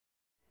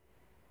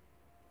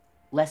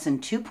Lesson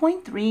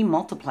 2.3,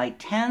 multiply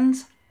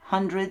tens,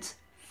 hundreds,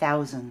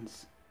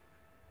 thousands.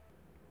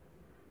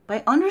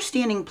 By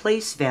understanding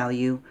place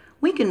value,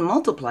 we can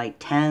multiply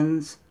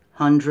tens,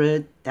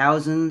 hundred,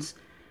 thousands.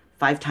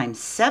 5 times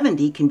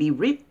 70 can be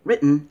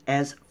written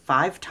as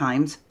 5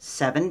 times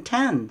 7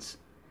 tens.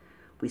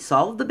 We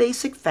solve the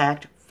basic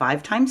fact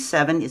 5 times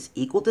 7 is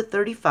equal to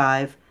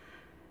 35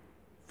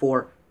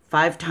 for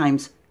 5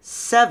 times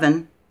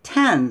 7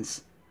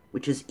 tens,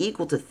 which is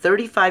equal to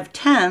 35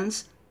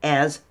 tens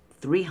as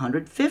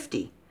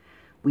 350.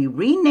 We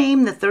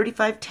rename the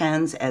 35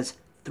 tens as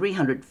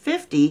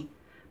 350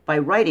 by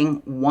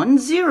writing 1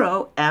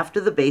 0 after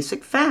the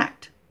basic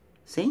fact.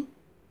 See?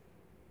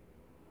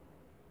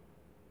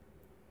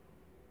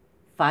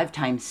 5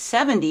 times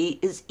 70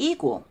 is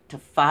equal to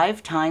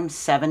 5 times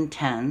 7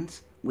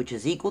 tens, which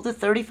is equal to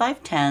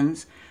 35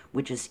 tens,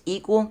 which is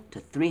equal to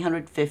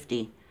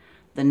 350.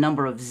 The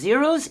number of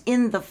zeros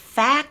in the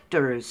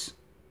factors,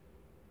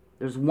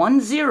 there's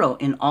 1 0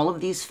 in all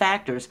of these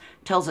factors,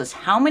 tells us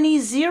how many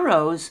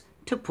zeros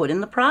to put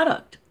in the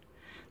product.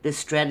 This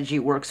strategy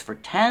works for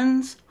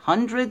tens,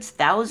 hundreds,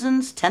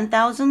 thousands,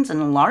 10,000s,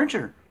 and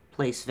larger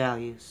place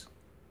values.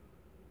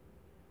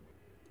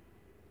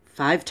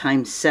 5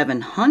 times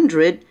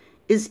 700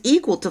 is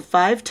equal to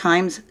 5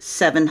 times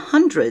 7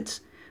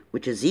 hundreds,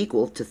 which is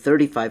equal to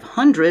 35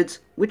 hundreds,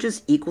 which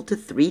is equal to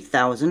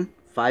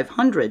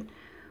 3,500.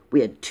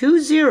 We had 2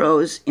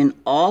 zeros in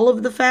all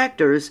of the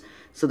factors,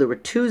 so there were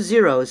 2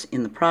 zeros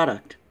in the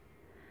product.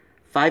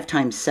 5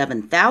 times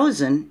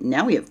 7,000,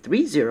 now we have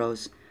 3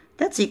 zeros.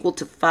 That's equal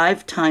to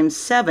 5 times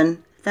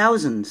 7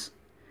 thousands,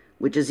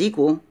 which is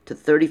equal to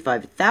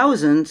 35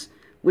 thousands,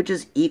 which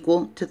is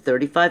equal to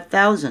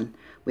 35,000.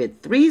 We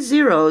had 3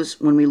 zeros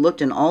when we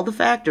looked in all the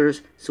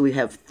factors, so we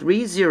have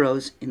 3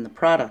 zeros in the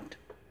product.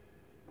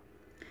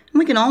 And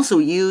we can also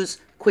use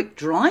quick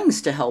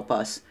drawings to help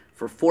us.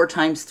 For 4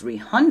 times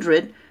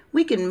 300,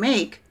 we can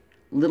make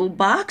little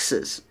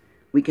boxes.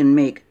 We can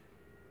make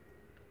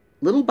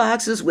little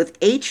boxes with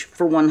H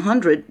for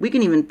 100. We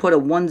can even put a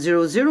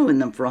 100 in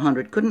them for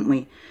 100, couldn't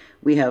we?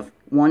 We have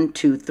 1,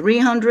 2,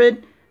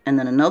 300, and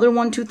then another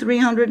 1, 2,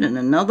 300, and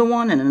another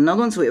one, and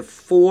another one. So we have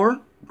 4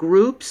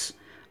 groups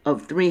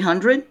of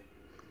 300.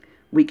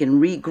 We can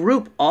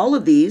regroup all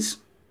of these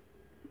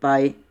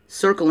by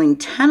circling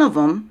 10 of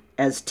them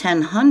as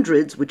 10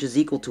 hundreds, which is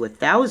equal to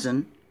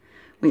 1,000.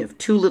 We have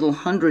 2 little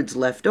hundreds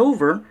left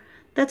over.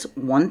 That's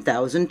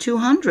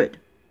 1,200.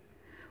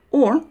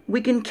 Or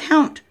we can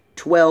count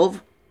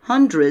 12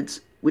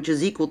 hundreds, which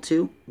is equal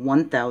to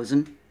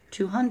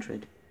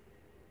 1,200.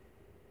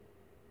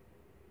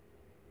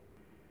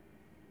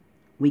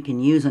 We can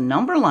use a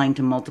number line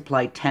to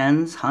multiply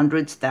tens,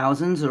 hundreds,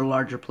 thousands, or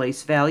larger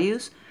place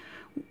values.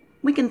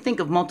 We can think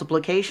of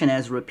multiplication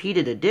as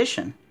repeated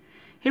addition.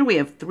 Here we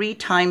have 3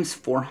 times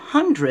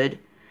 400.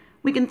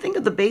 We can think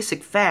of the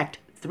basic fact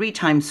 3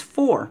 times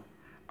 4.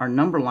 Our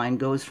number line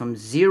goes from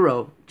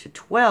 0 to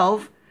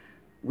 12.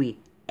 We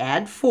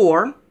add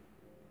 4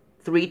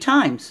 3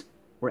 times.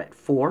 We're at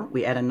 4.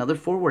 We add another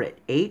 4. We're at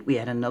 8. We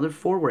add another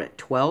 4. We're at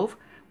 12.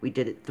 We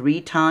did it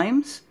 3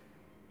 times,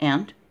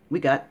 and we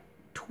got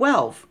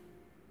 12.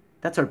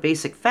 That's our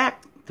basic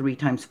fact. 3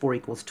 times 4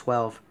 equals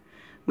 12.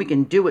 We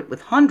can do it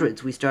with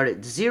hundreds. We start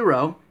at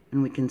 0,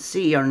 and we can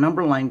see our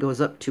number line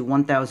goes up to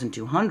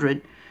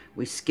 1,200.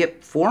 We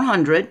skip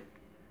 400,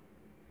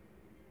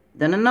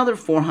 then another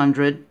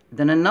 400,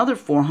 then another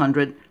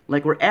 400,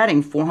 like we're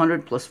adding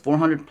 400 plus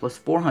 400 plus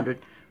 400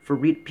 for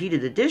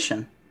repeated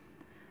addition.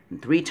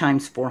 And 3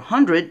 times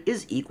 400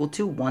 is equal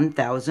to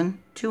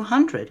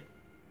 1,200.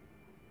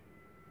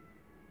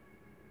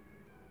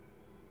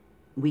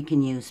 We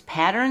can use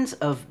patterns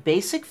of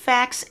basic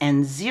facts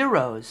and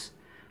zeros.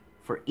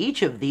 For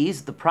each of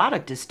these, the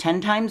product is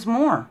 10 times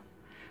more.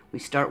 We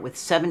start with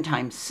 7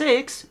 times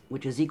 6,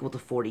 which is equal to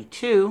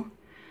 42.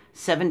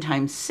 7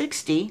 times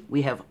 60,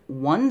 we have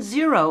 1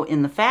 0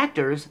 in the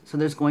factors, so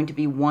there's going to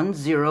be 1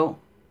 0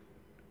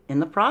 in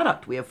the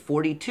product. We have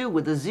 42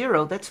 with a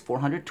 0, that's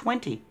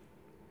 420.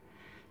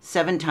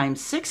 7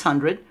 times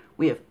 600,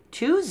 we have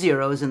 2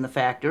 zeros in the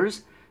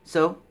factors,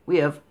 so we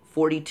have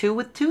 42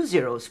 with 2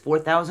 zeros,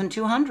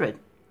 4,200.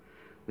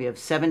 We have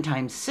 7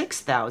 times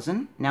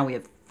 6,000, now we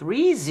have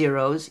 3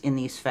 zeros in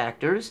these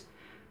factors,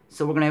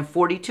 so we're going to have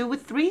 42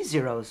 with 3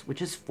 zeros,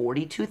 which is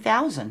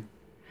 42,000.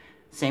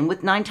 Same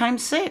with 9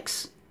 times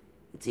 6.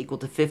 It's equal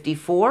to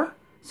 54,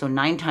 so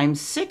 9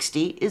 times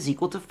 60 is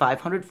equal to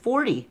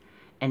 540.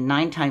 And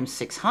 9 times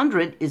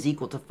 600 is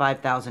equal to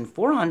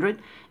 5,400,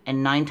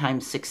 and 9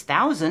 times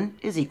 6,000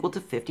 is equal to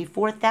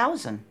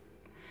 54,000.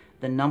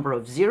 The number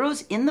of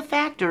zeros in the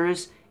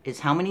factors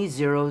is how many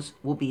zeros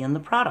will be in the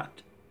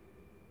product.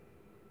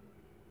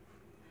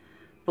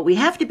 But we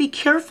have to be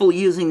careful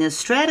using this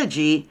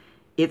strategy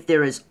if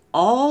there is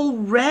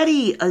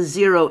already a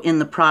 0 in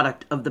the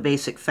product of the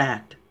basic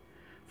fact.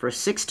 For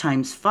 6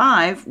 times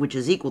 5, which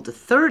is equal to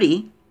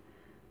 30,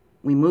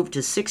 we move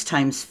to 6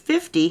 times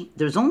 50,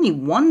 there's only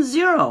 1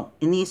 0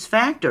 in these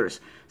factors.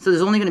 So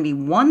there's only going to be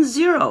 1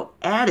 0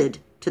 added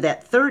to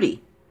that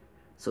 30.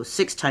 So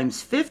 6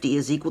 times 50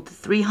 is equal to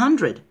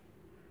 300.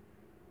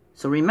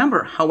 So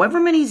remember, however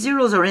many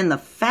zeros are in the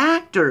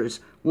factors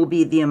will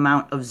be the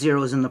amount of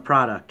zeros in the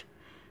product.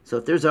 So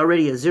if there's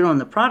already a 0 in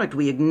the product,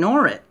 we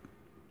ignore it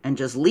and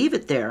just leave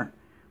it there.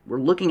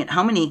 We're looking at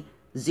how many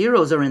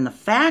zeros are in the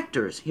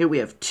factors. Here we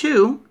have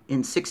 2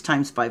 in 6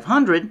 times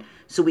 500,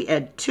 so we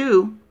add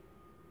 2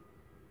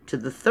 to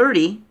the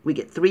 30, we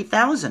get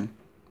 3,000.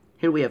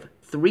 Here we have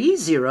 3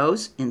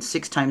 zeros in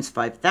 6 times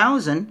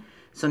 5,000,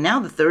 so now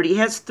the 30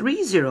 has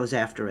 3 zeros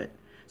after it.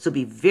 So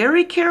be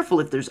very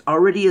careful if there's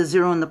already a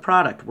 0 in the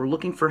product. We're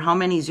looking for how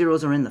many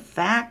zeros are in the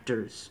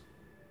factors.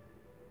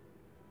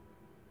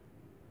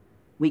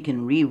 We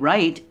can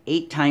rewrite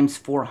 8 times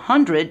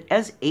 400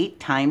 as 8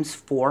 times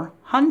 4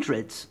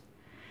 hundredths.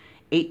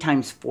 8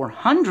 times 4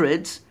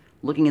 hundredths,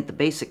 looking at the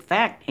basic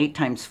fact, 8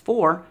 times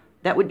 4,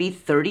 that would be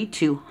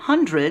 32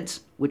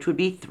 hundredths, which would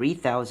be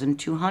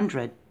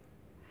 3,200.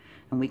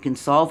 And we can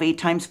solve 8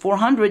 times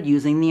 400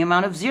 using the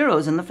amount of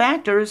zeros in the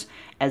factors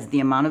as the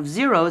amount of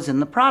zeros in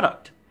the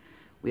product.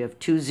 We have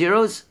 2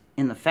 zeros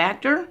in the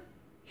factor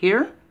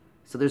here,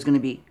 so there's going to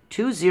be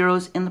 2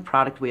 zeros in the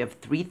product. We have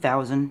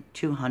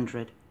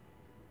 3,200.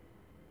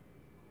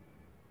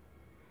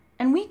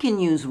 And we can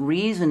use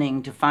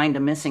reasoning to find a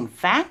missing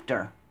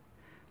factor.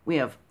 We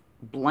have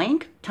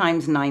blank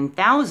times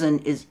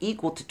 9,000 is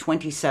equal to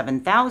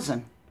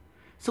 27,000.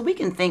 So we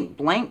can think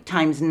blank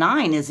times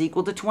 9 is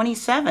equal to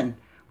 27.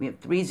 We have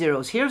 3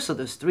 zeros here, so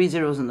there's 3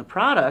 zeros in the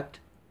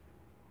product.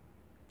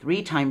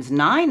 3 times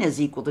 9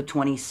 is equal to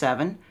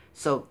 27,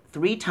 so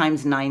 3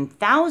 times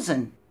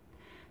 9,000.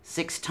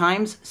 6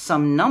 times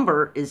some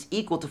number is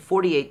equal to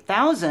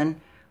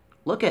 48,000.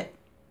 Look at,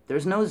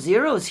 there's no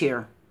zeros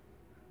here.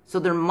 So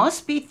there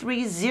must be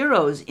 3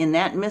 zeros in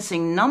that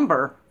missing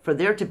number for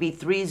there to be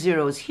 3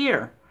 zeros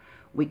here.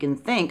 We can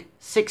think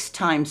 6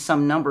 times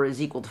some number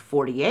is equal to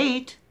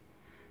 48.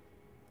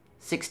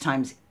 6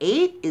 times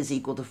 8 is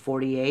equal to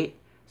 48.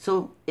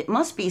 So it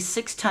must be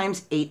 6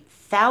 times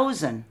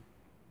 8,000.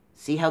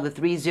 See how the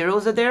 3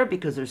 zeros are there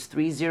because there's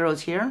 3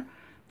 zeros here?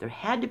 There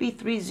had to be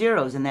 3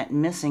 zeros in that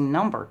missing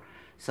number.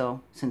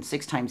 So since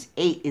 6 times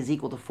 8 is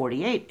equal to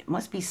 48, it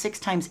must be 6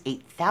 times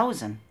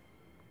 8,000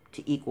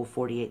 to equal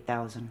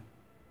 48,000.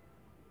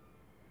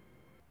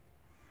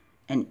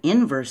 An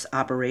inverse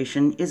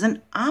operation is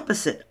an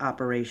opposite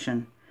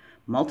operation.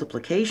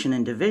 Multiplication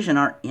and division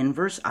are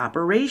inverse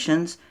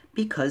operations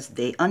because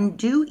they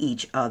undo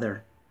each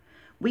other.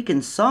 We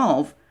can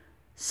solve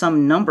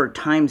some number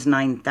times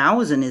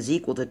 9,000 is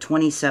equal to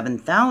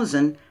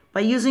 27,000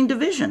 by using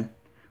division.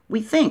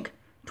 We think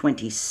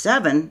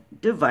 27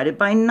 divided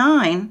by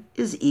 9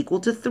 is equal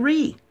to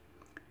 3.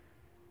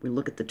 We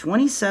look at the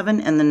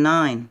 27 and the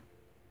 9.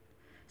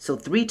 So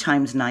 3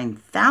 times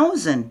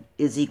 9,000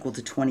 is equal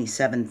to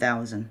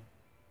 27,000.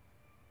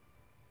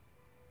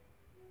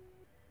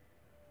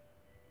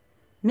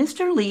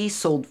 Mr. Lee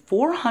sold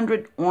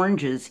 400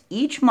 oranges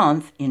each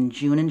month in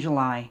June and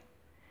July.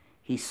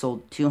 He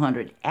sold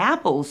 200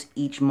 apples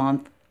each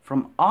month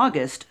from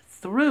August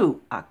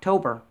through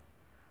October.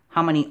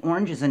 How many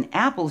oranges and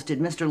apples did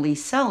Mr. Lee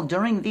sell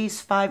during these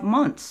 5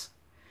 months?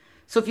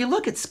 So if you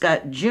look, it's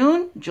got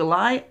June,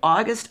 July,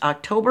 August,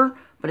 October,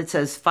 but it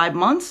says 5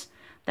 months.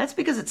 That's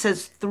because it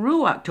says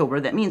through October.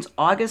 That means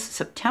August,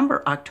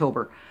 September,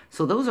 October.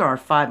 So those are our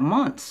 5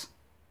 months.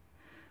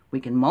 We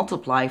can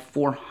multiply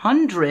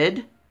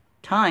 400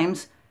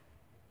 times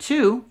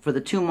 2 for the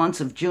 2 months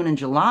of June and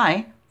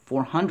July.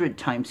 400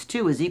 times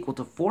 2 is equal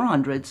to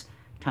 400s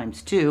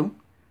times 2.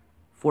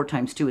 4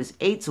 times 2 is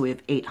 8, so we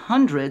have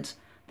 800s.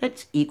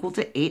 That's equal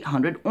to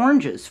 800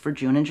 oranges for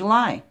June and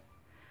July.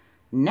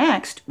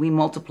 Next, we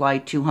multiply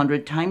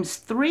 200 times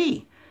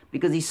 3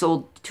 because he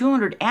sold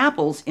 200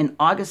 apples in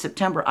August,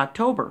 September,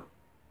 October.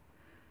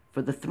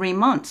 For the 3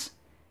 months,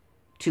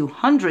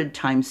 200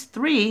 times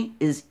 3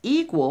 is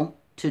equal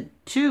to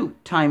 2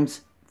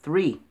 times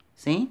 3.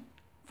 See?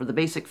 For the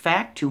basic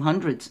fact,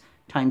 200s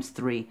times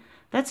 3.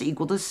 That's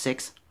equal to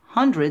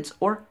 600s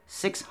or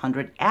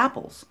 600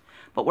 apples.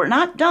 But we're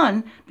not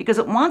done because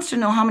it wants to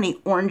know how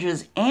many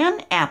oranges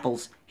and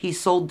apples he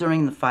sold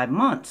during the 5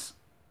 months.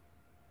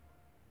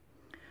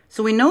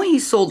 So we know he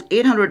sold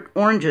 800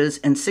 oranges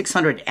and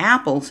 600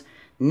 apples.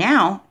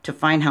 Now, to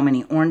find how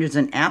many oranges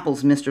and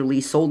apples Mr.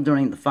 Lee sold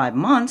during the 5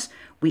 months,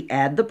 we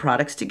add the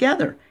products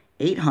together,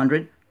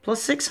 800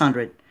 plus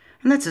 600.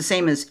 And that's the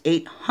same as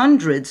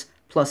 800s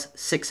plus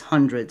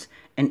 600s.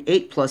 And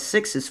 8 plus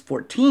 6 is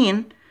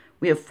 14.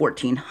 We have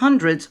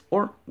 1400s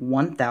or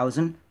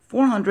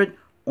 1,400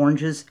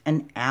 oranges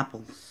and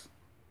apples.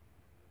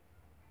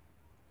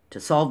 To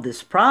solve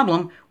this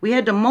problem, we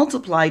had to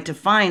multiply to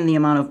find the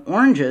amount of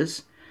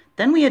oranges.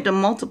 Then we had to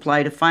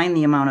multiply to find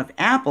the amount of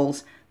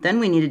apples. Then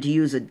we needed to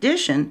use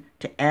addition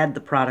to add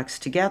the products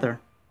together.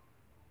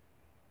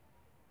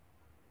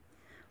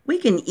 We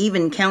can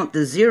even count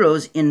the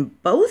zeros in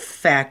both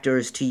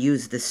factors to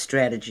use this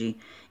strategy.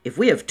 If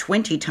we have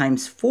 20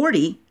 times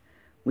 40,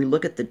 we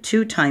look at the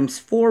 2 times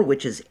 4,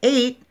 which is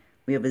 8.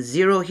 We have a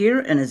 0 here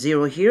and a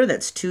 0 here.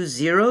 That's 2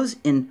 zeros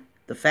in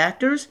the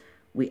factors.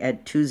 We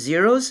add 2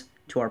 zeros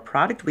To our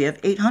product, we have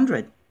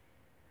 800.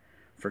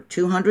 For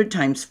 200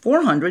 times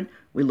 400,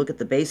 we look at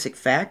the basic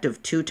fact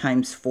of 2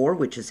 times 4,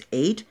 which is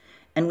 8,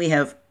 and we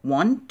have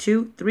 1,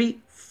 2, 3,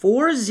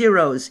 4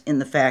 zeros in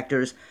the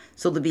factors,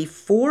 so there'll be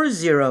 4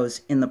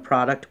 zeros in the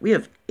product. We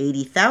have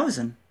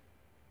 80,000.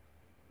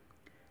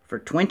 For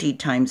 20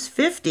 times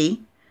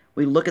 50,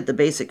 we look at the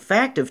basic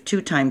fact of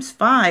 2 times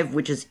 5,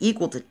 which is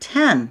equal to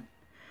 10.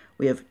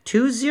 We have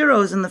 2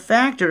 zeros in the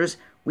factors.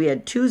 We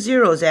add 2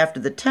 zeros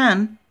after the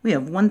 10. We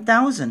have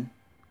 1,000.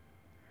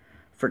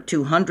 For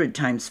 200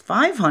 times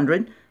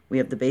 500, we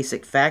have the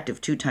basic fact of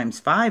 2 times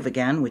 5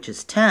 again, which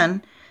is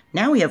 10.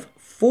 Now we have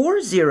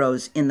 4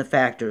 zeros in the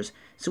factors,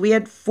 so we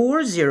add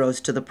 4 zeros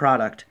to the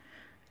product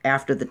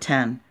after the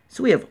 10.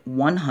 So we have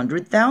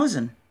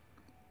 100,000.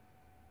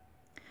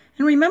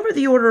 And remember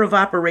the order of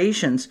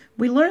operations.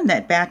 We learned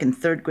that back in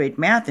 3rd grade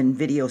math in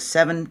video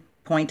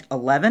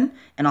 7.11,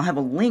 and I'll have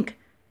a link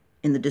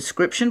in the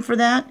description for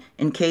that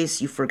in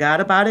case you forgot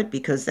about it,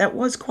 because that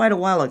was quite a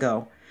while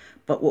ago.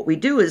 But what we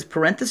do is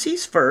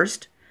parentheses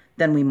first,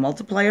 then we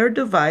multiply or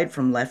divide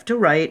from left to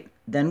right,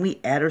 then we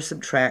add or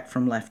subtract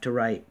from left to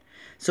right.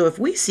 So if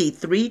we see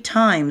 3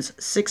 times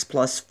 6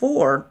 plus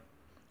 4,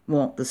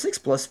 well, the 6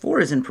 plus 4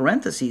 is in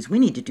parentheses. We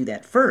need to do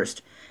that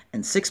first.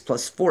 And 6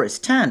 plus 4 is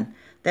 10.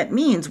 That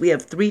means we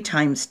have 3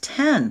 times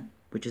 10,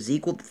 which is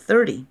equal to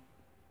 30.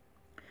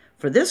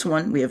 For this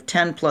one, we have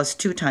 10 plus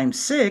 2 times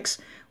 6.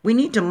 We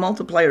need to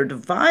multiply or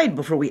divide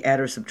before we add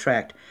or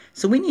subtract.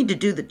 So we need to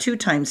do the 2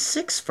 times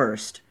 6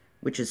 first,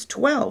 which is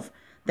 12.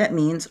 That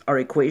means our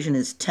equation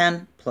is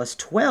 10 plus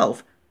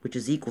 12, which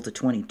is equal to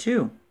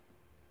 22.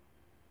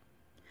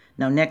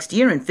 Now next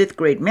year in 5th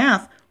grade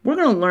math, we're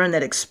going to learn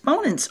that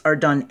exponents are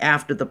done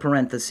after the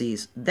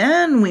parentheses.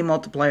 Then we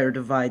multiply or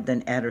divide,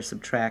 then add or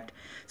subtract.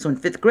 So in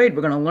 5th grade,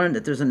 we're going to learn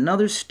that there's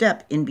another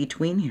step in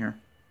between here.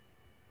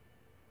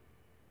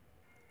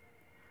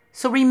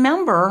 So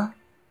remember,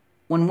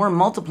 when we're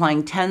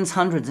multiplying tens,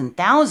 hundreds, and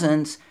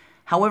thousands,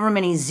 however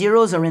many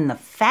zeros are in the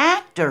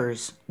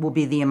factors will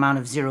be the amount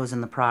of zeros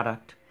in the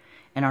product.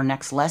 In our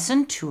next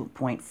lesson,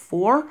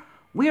 2.4,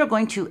 we are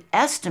going to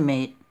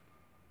estimate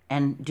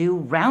and do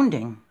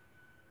rounding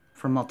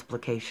for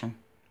multiplication.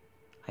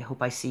 I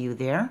hope I see you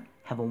there.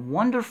 Have a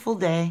wonderful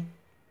day.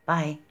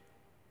 Bye.